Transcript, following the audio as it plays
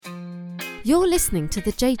You're listening to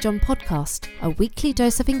the J.John podcast, a weekly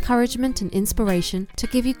dose of encouragement and inspiration to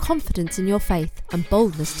give you confidence in your faith and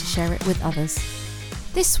boldness to share it with others.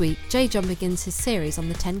 This week, J.John begins his series on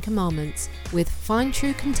the 10 Commandments with Find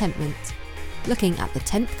True Contentment, looking at the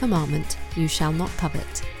 10th commandment, you shall not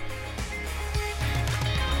covet.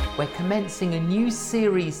 We're commencing a new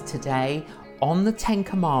series today on the 10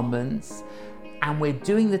 Commandments, and we're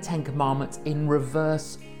doing the 10 Commandments in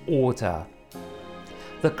reverse order.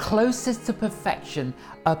 The closest to perfection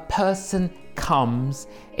a person comes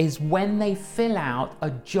is when they fill out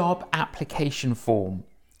a job application form.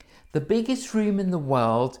 The biggest room in the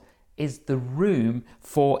world is the room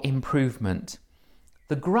for improvement.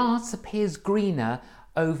 The grass appears greener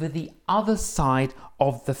over the other side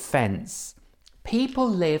of the fence. People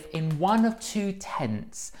live in one of two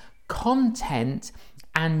tents, content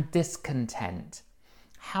and discontent.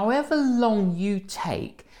 However long you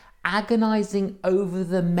take agonizing over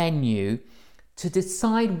the menu to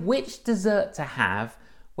decide which dessert to have,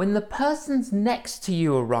 when the person next to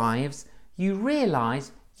you arrives, you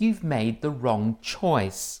realize you've made the wrong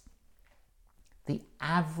choice. The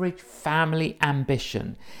average family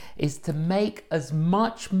ambition is to make as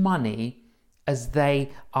much money as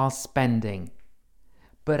they are spending,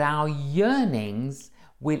 but our yearnings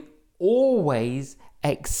will always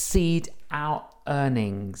exceed our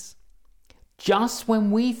earnings. Just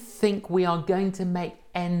when we think we are going to make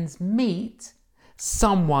ends meet,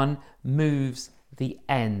 someone moves the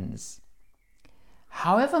ends.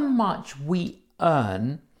 However much we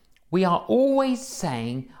earn, we are always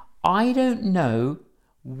saying, I don't know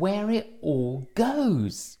where it all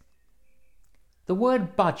goes. The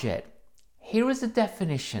word budget, here is a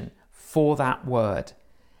definition for that word: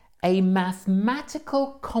 a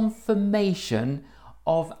mathematical confirmation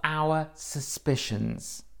of our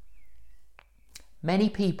suspicions. Many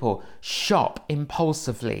people shop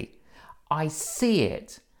impulsively. I see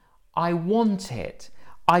it. I want it.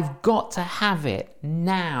 I've got to have it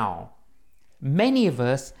now. Many of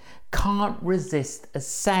us can't resist a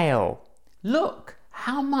sale. Look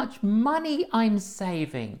how much money I'm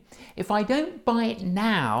saving. If I don't buy it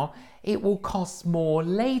now, it will cost more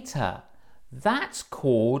later. That's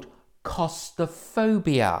called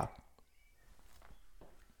costophobia.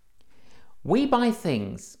 We buy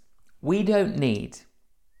things we don't need,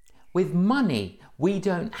 with money we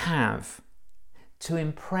don't have, to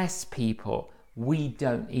impress people we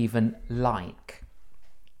don't even like.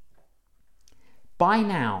 Buy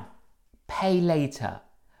now, pay later.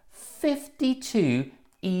 52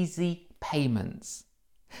 easy payments.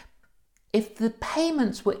 If the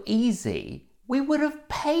payments were easy, we would have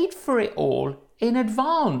paid for it all in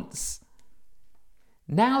advance.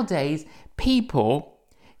 Nowadays, people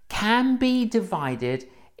can be divided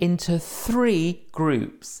into three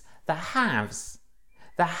groups: the haves,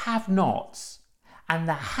 the have-nots, and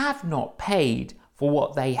the have not paid for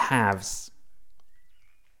what they haves.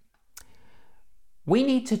 We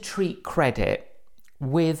need to treat credit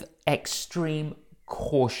with extreme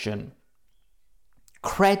caution.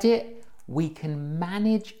 Credit we can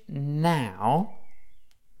manage now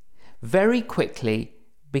very quickly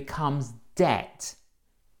becomes debt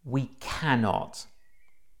we cannot.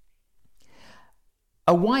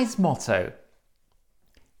 A wise motto: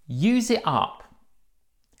 use it up,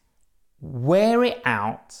 wear it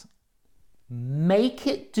out, make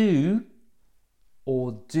it do,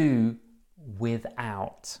 or do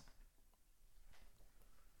without.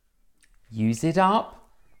 Use it up,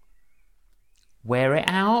 wear it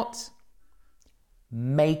out,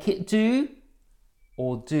 make it do,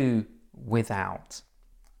 or do without.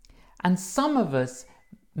 And some of us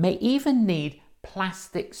may even need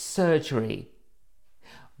plastic surgery.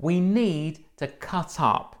 We need to cut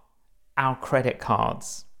up our credit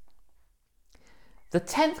cards. The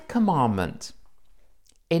 10th commandment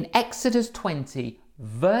in Exodus 20,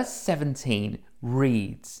 verse 17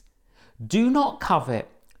 reads, "Do not covet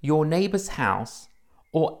your neighbor's house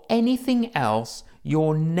or anything else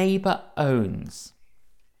your neighbor owns."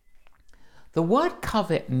 The word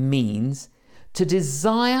covet means to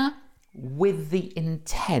desire with the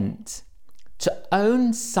intent to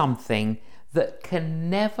own something that can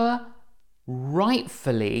never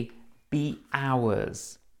rightfully be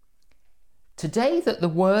ours. Today, the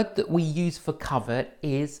word that we use for covet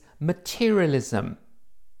is materialism.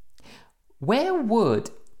 Where would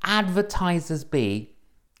advertisers be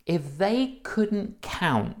if they couldn't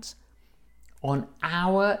count on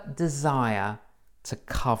our desire to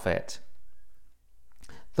covet?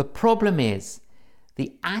 The problem is,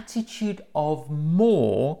 the attitude of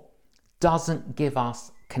more doesn't give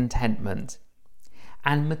us contentment.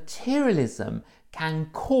 And materialism can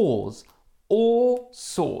cause all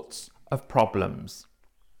sorts of problems.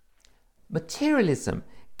 Materialism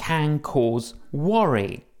can cause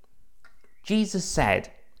worry. Jesus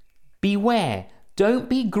said, "Beware, don't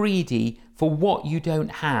be greedy for what you don't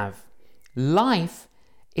have." Life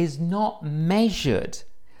is not measured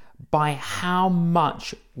by how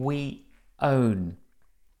much we own.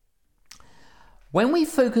 When we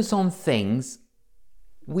focus on things,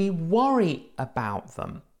 we worry about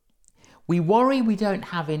them. We worry we don't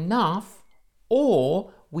have enough,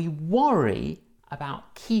 or we worry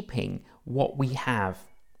about keeping what we have.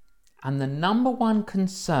 And the number one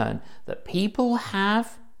concern that people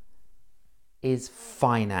have is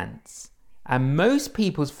finance. And most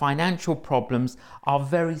people's financial problems are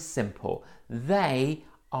very simple. They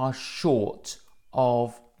are short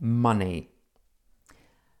of money.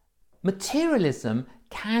 Materialism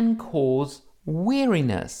can cause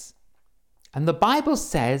weariness. And the Bible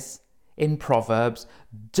says in Proverbs,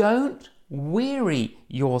 don't weary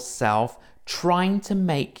yourself trying to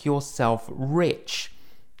make yourself rich.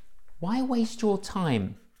 Why waste your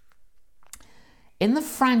time? In the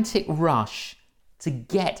frantic rush to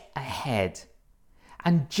get ahead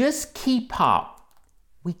and just keep up,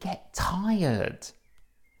 we get tired.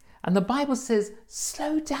 And the Bible says,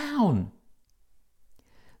 slow down.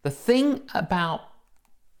 The thing about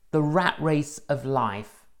the rat race of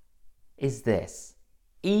life is this: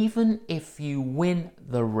 even if you win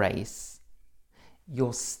the race,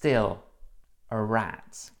 you're still a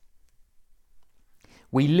rat.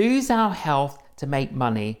 We lose our health to make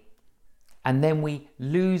money, and then we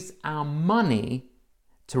lose our money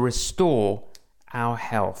to restore our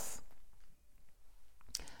health.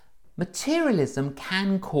 Materialism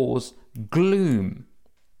can cause gloom.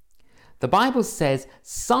 The Bible says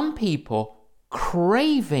some people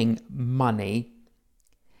craving money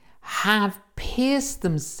have pierced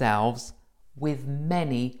themselves with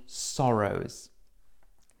many sorrows.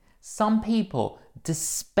 Some people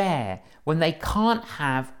despair when they can't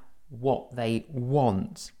have what they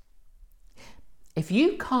want. If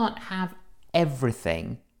you can't have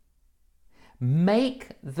everything,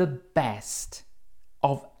 make the best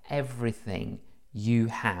of everything you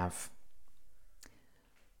have.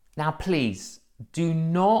 Now, please do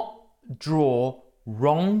not draw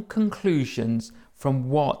wrong conclusions from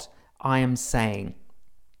what I am saying.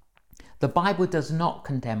 The Bible does not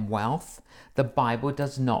condemn wealth. The Bible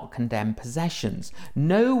does not condemn possessions.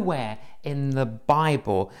 Nowhere in the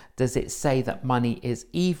Bible does it say that money is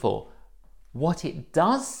evil. What it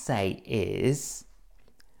does say is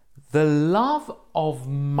the love of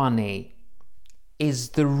money is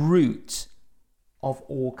the root of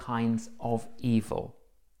all kinds of evil.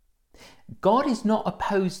 God is not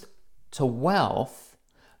opposed to wealth.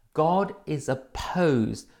 God is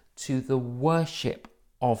opposed to the worship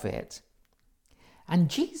of it. And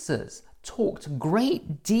Jesus talked a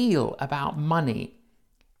great deal about money.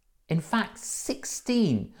 In fact,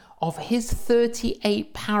 16 of his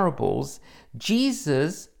 38 parables,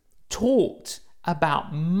 Jesus talked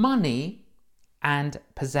about money and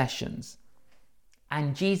possessions.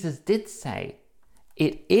 And Jesus did say,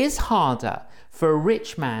 it is harder for a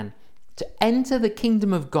rich man to enter the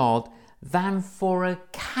kingdom of God than for a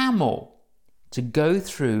camel to go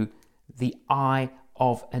through the eye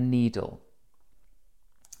of a needle.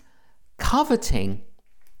 Coveting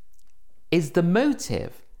is the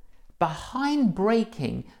motive behind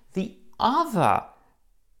breaking the other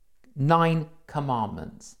 9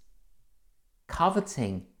 commandments.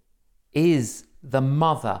 Coveting is the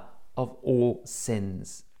mother of all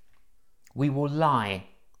sins. We will lie,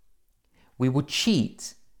 we will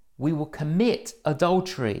cheat, we will commit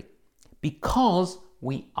adultery because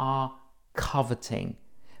we are coveting,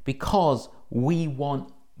 because we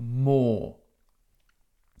want more.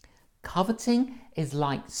 Coveting is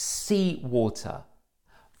like seawater.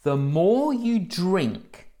 The more you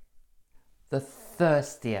drink, the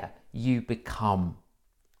thirstier you become.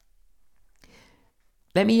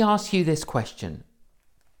 Let me ask you this question.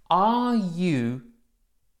 Are you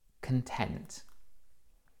content?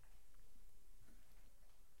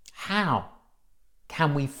 How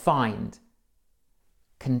can we find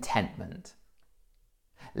contentment?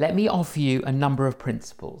 Let me offer you a number of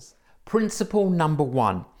principles. Principle number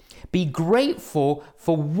 1, be grateful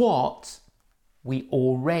for what we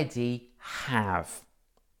already have.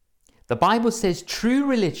 The Bible says true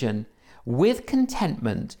religion with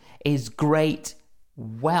contentment is great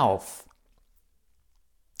wealth.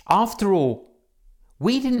 After all,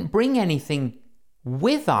 we didn't bring anything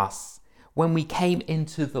with us when we came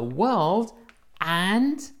into the world,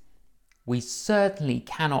 and we certainly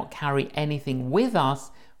cannot carry anything with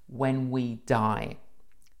us when we die.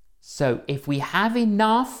 So if we have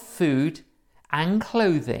enough food and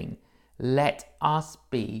clothing, let us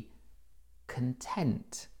be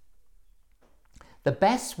content. The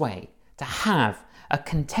best way to have a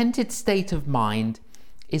contented state of mind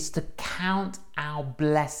is to count our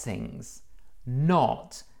blessings,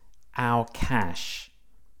 not our cash.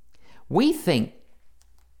 We think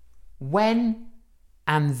when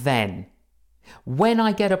and then. When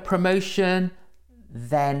I get a promotion,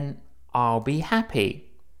 then I'll be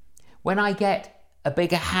happy. When I get a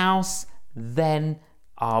bigger house, then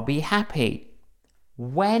I'll be happy.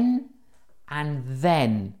 When and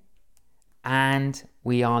then, and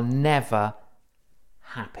we are never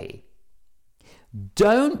happy.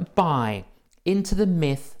 Don't buy into the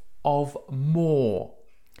myth of more,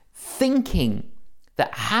 thinking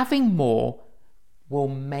that having more will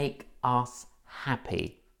make us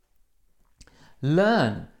happy.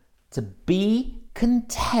 Learn to be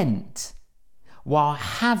content while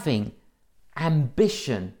having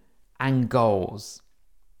ambition and goals.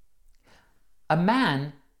 A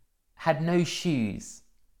man had no shoes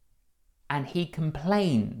and he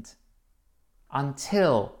complained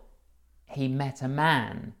until he met a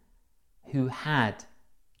man who had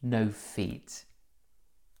no feet.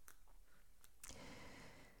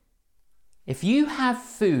 If you have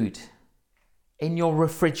food in your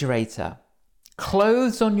refrigerator,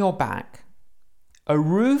 clothes on your back, a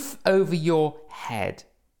roof over your head,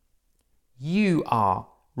 you are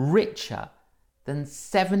richer than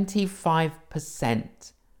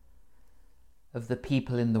 75% of the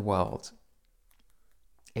people in the world.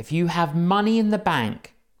 If you have money in the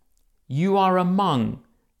bank, you are among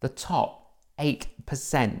the top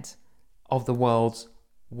 8% of the world's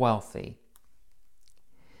wealthy.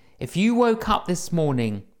 If you woke up this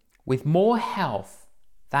morning with more health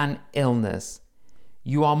than illness,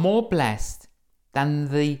 you are more blessed than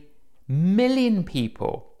the 1 million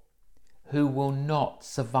people who will not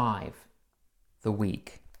survive the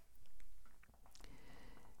week.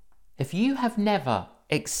 If you have never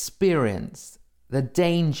experienced the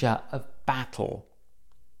danger of battle,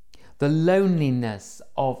 the loneliness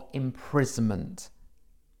of imprisonment,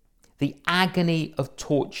 the agony of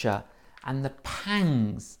torture, and the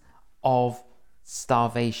pangs of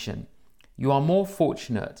starvation, you are more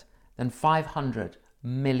fortunate than 500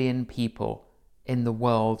 million people in the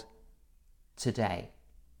world today.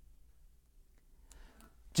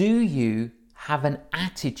 Do you have an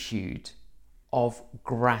attitude of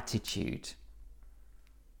gratitude?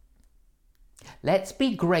 Let's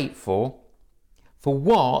be grateful for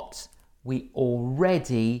what we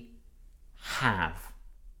already have.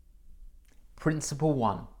 Principle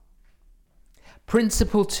 1.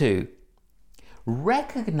 Principle 2.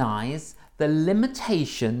 Recognize the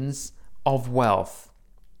limitations of wealth.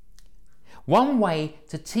 One way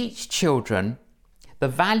to teach children the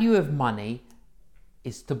value of money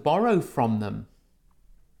is to borrow from them.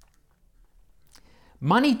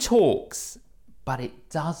 Money talks, but it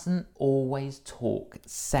doesn't always talk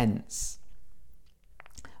sense.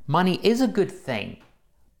 Money is a good thing,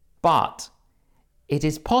 but it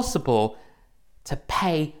is possible to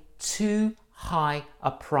pay too high a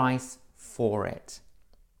price for it.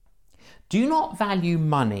 Do not value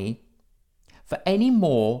money for any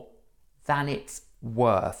more than it's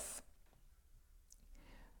worth.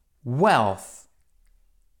 Wealth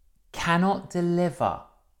cannot deliver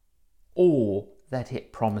all that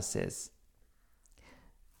it promises.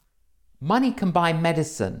 Money can buy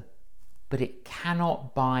medicine, but it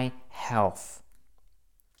cannot buy health.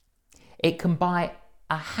 It can buy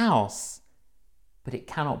a house, but it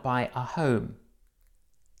cannot buy a home.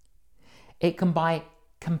 It can buy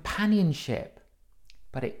companionship,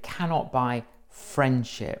 but it cannot buy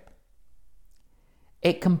friendship.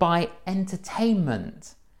 It can buy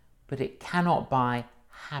entertainment, but it cannot buy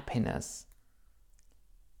happiness.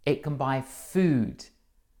 It can buy food,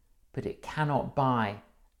 but it cannot buy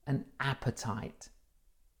an appetite.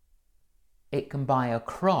 It can buy a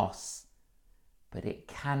cross, but it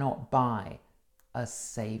cannot buy a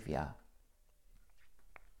saviour.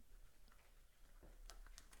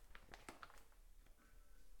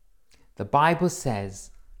 The Bible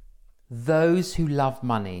says, those who love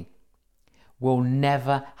money will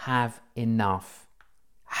never have enough.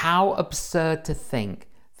 How absurd to think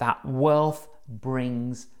that wealth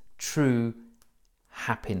brings true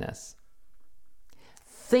happiness.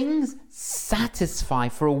 Things satisfy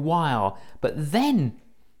for a while, but then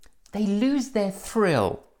they lose their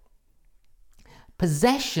thrill.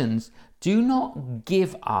 Possessions do not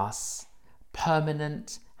give us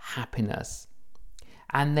permanent happiness,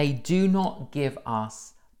 and they do not give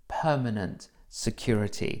us permanent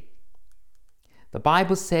security. The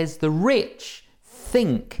Bible says the rich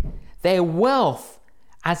think their wealth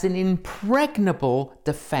as an impregnable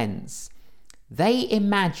defense. They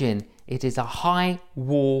imagine it is a high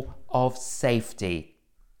wall of safety.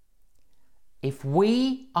 If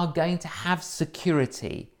we are going to have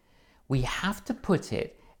security, we have to put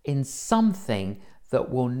it in something that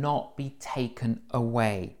will not be taken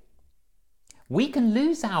away. We can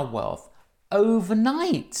lose our wealth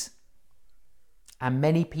overnight, and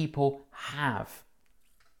many people have.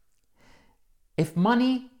 If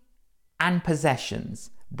money and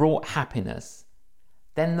possessions brought happiness,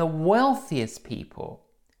 then the wealthiest people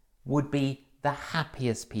would be the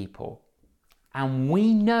happiest people. And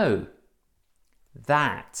we know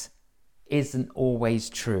that isn't always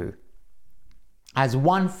true. As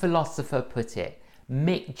one philosopher put it,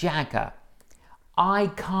 Mick Jagger, I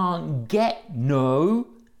can't get no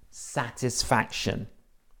satisfaction.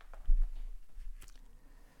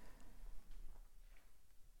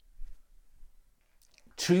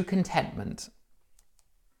 True contentment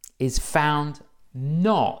is found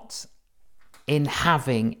not in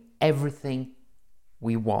having everything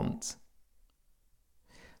we want,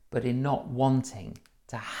 but in not wanting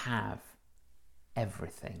to have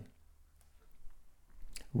everything.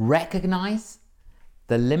 Recognize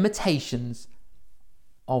the limitations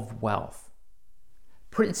of wealth.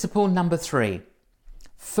 Principle number 3,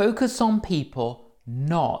 focus on people,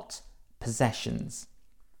 not possessions.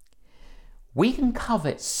 We can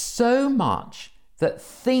covet so much that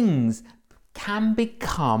things can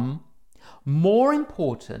become more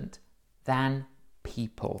important than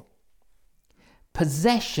people.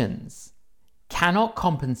 Possessions cannot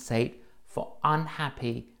compensate for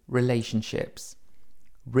unhappy relationships.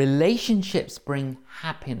 Relationships bring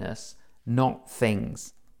happiness, not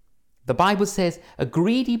things. The Bible says a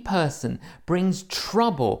greedy person brings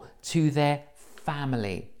trouble to their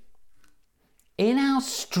family. In our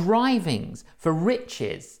strivings for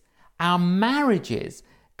riches, our marriages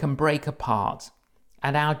can break apart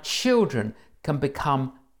and our children can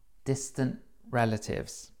become distant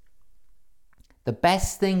relatives. The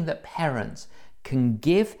best thing that parents can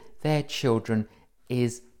give their children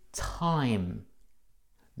is time,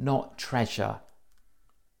 not treasure.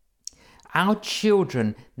 Our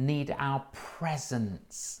children need our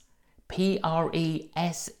presence,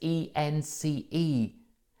 Presence,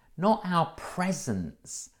 not our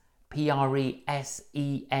presence, Presents.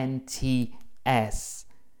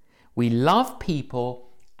 We love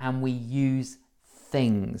people and we use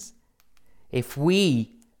things. If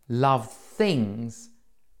we love things,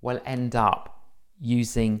 we'll end up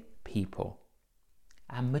using people.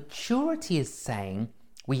 And maturity is saying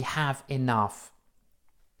we have enough.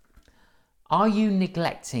 Are you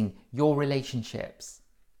neglecting your relationships?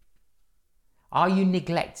 Are you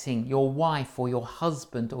neglecting your wife or your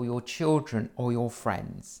husband or your children or your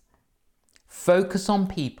friends? Focus on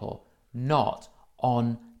people, not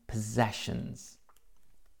on possessions.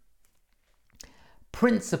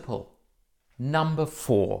 Principle number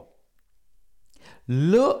 4.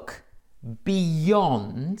 Look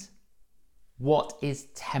beyond what is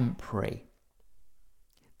temporary.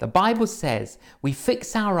 The Bible says we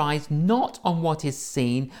fix our eyes not on what is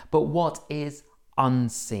seen, but what is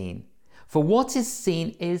unseen. For what is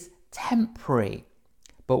seen is temporary,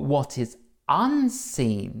 but what is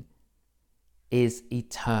unseen is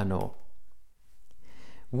eternal.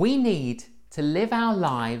 We need to live our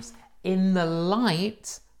lives in the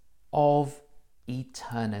light of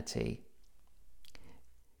eternity.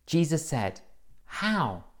 Jesus said,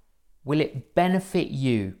 how will it benefit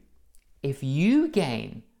you if you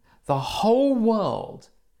gain the whole world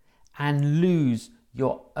and lose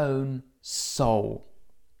your own soul?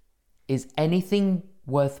 Is anything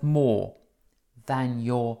worth more than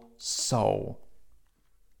your soul?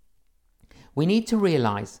 We need to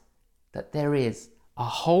realize that there is a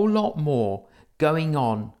whole lot more going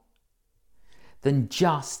on than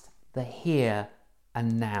just the here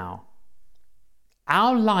and now.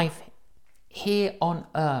 Our life here on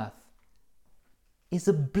earth is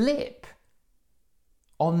a blip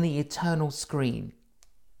on the eternal screen.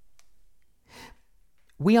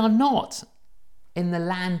 We are not in the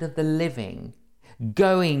land of the living,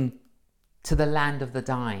 going to the land of the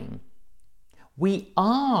dying. We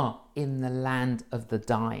are in the land of the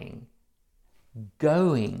dying,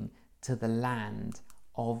 going to the land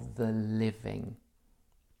of the living.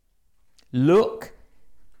 Look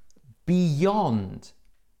beyond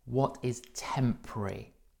what is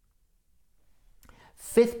temporary.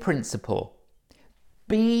 5th principle,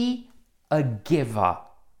 be a giver.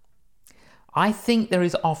 I think there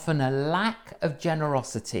is often a lack of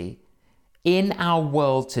generosity in our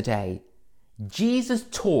world today. Jesus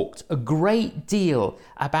talked a great deal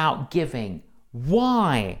about giving.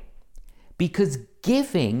 Why? Because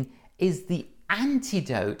giving is the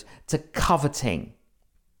antidote to coveting.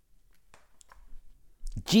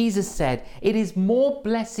 Jesus said, "It is more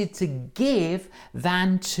blessed to give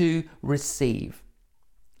than to receive."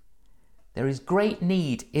 There is great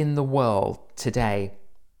need in the world today.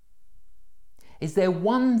 Is there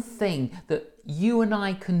one thing that you and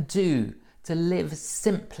I can do to live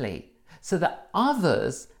simply so that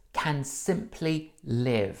others can simply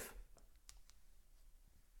live?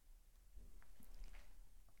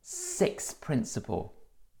 Sixth principle: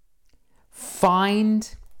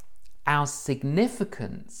 find our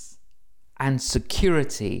significance and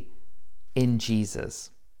security in Jesus.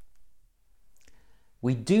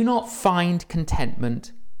 We do not find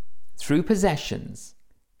contentment through possessions,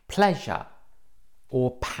 pleasure,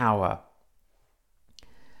 or power.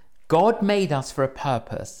 God made us for a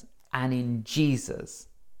purpose, and in Jesus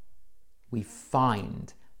we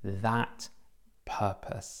find that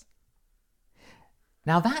purpose.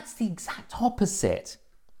 Now that's the exact opposite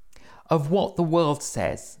of what the world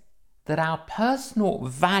says, that our personal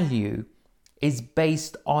value is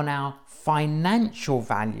based on our financial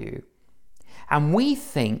value. And we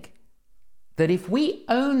think that if we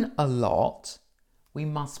own a lot, we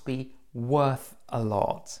must be worth a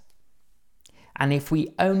lot. And if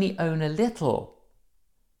we only own a little,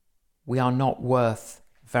 we are not worth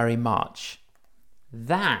very much.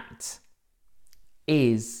 That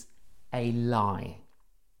is a lie.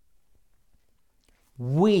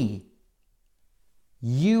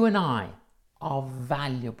 You and I, are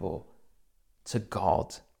valuable to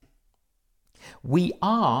God. We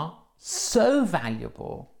are so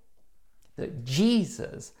valuable that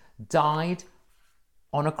Jesus died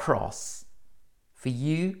on a cross for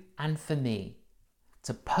you and for me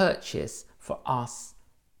to purchase for us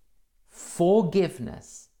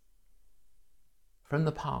forgiveness from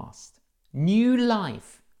the past, new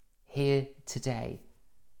life here today,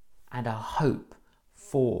 and a hope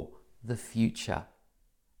for the future.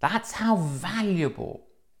 That's how valuable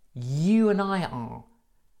you and I are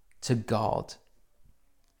to God.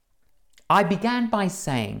 I began by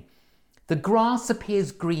saying, the grass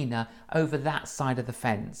appears greener over that side of the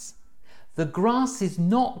fence. The grass is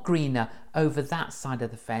not greener over that side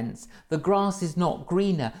of the fence. The grass is not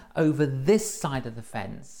greener over this side of the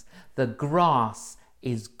fence. The grass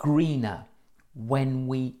is greener when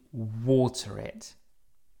we water it.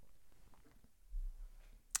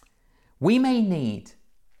 We may need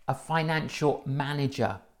a financial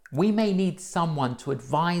manager. We may need someone to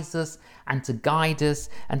advise us and to guide us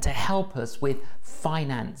and to help us with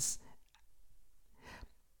finance.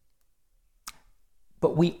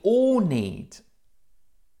 But we all need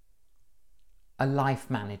a life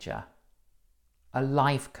manager, a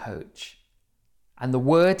life coach. And the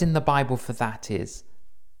word in the Bible for that is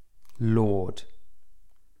Lord.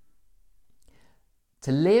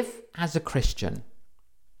 To live as a Christian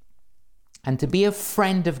and to be a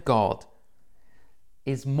friend of God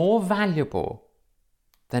is more valuable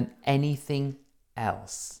than anything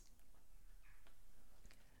else.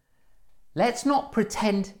 Let's not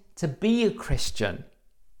pretend to be a Christian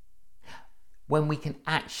when we can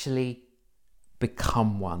actually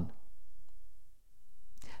become one.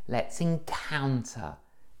 Let's encounter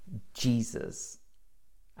Jesus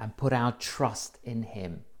and put our trust in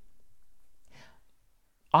him.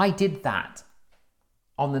 I did that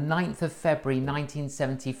on the 9th of February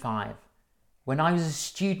 1975 when I was a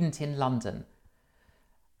student in London,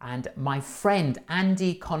 and my friend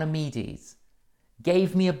Andy Economides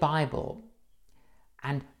gave me a Bible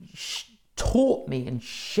and taught me and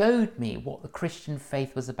showed me what the Christian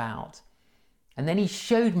faith was about. And then he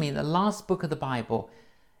showed me the last book of the Bible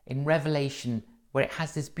in Revelation, where it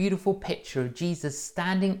has this beautiful picture of Jesus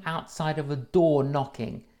standing outside of a door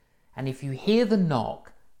knocking. And if you hear the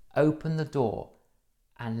knock, open the door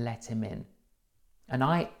and let him in. And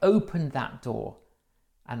I opened that door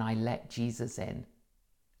and I let Jesus in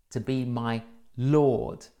to be my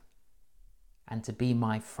Lord and to be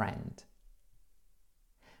my friend.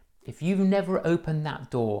 If you've never opened that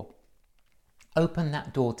door, open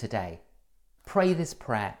that door today. Pray this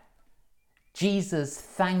prayer. Jesus,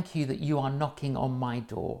 thank you that you are knocking on my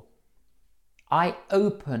door. I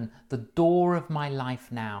open the door of my life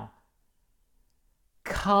now.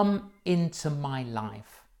 Come into my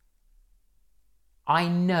life. I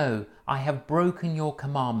know I have broken your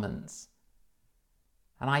commandments,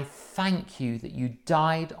 and I thank you that you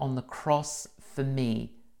died on the cross for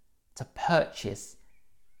me to purchase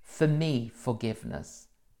for me forgiveness.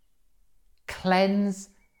 Cleanse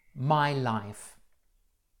my life.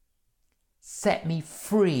 Set me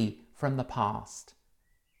free from the past.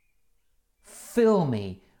 Fill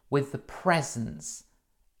me with the presence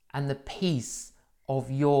and the peace of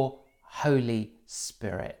your Holy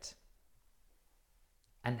Spirit.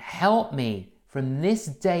 And help me from this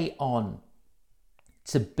day on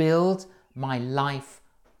to build my life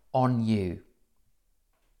on you.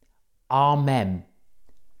 Amen.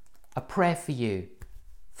 A prayer for you.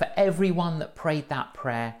 For everyone that prayed that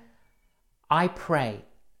prayer, I pray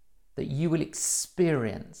that you will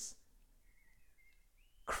experience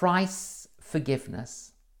Christ's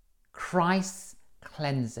forgiveness, Christ's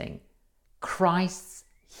cleansing, Christ's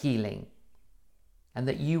healing, and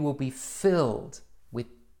that you will be filled with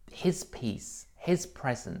his peace, his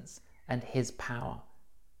presence, and his power.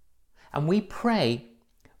 And we pray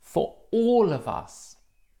for all of us.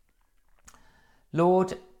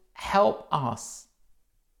 Lord, help us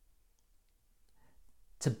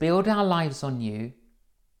to build our lives on you.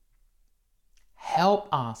 Help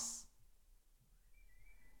us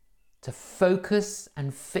to focus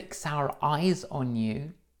and fix our eyes on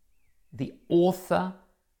you, the author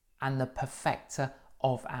and the perfecter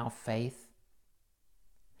of our faith.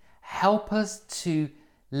 Help us to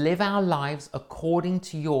live our lives according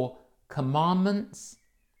to your commandments,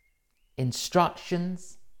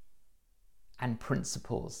 instructions, and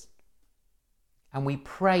principles. And we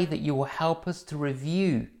pray that you will help us to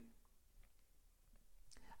review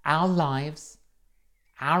our lives,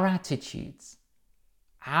 our attitudes,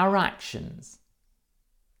 our actions,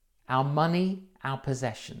 our money, our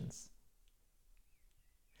possessions.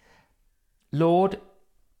 Lord,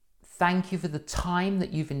 thank you for the time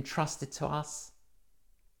that you've entrusted to us.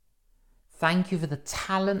 Thank you for the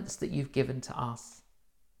talents that you've given to us.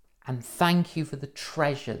 And thank you for the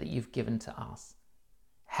treasure that you've given to us.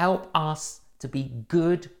 Help us to be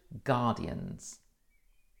good guardians.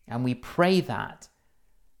 And we pray that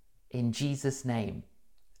in Jesus' name.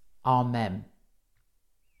 Amen.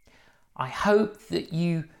 I hope that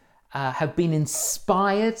you have been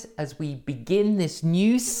inspired as we begin this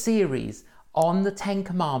new series on the 10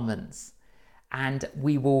 Commandments. And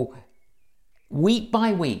we will, week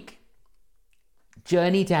by week,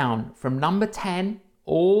 journey down from number 10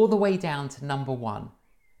 all the way down to number 1.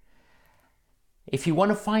 If you want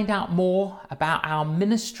to find out more about our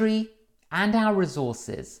ministry and our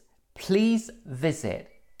resources, please visit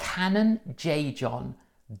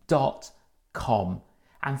canonjjohn.com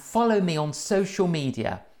and follow me on social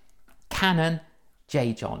media, Canon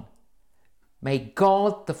J.John. May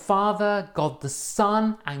God the Father, God the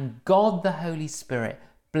Son, and God the Holy Spirit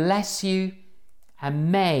bless you,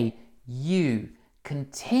 and may you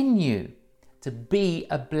continue to be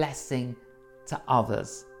a blessing to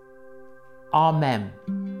others. Amen.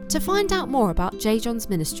 To find out more about J.John's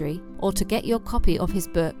ministry or to get your copy of his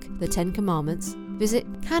book, The 10 Commandments, visit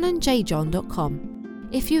canonjjohn.com.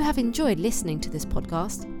 If you have enjoyed listening to this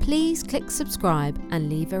podcast, please click subscribe and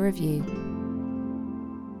leave a review.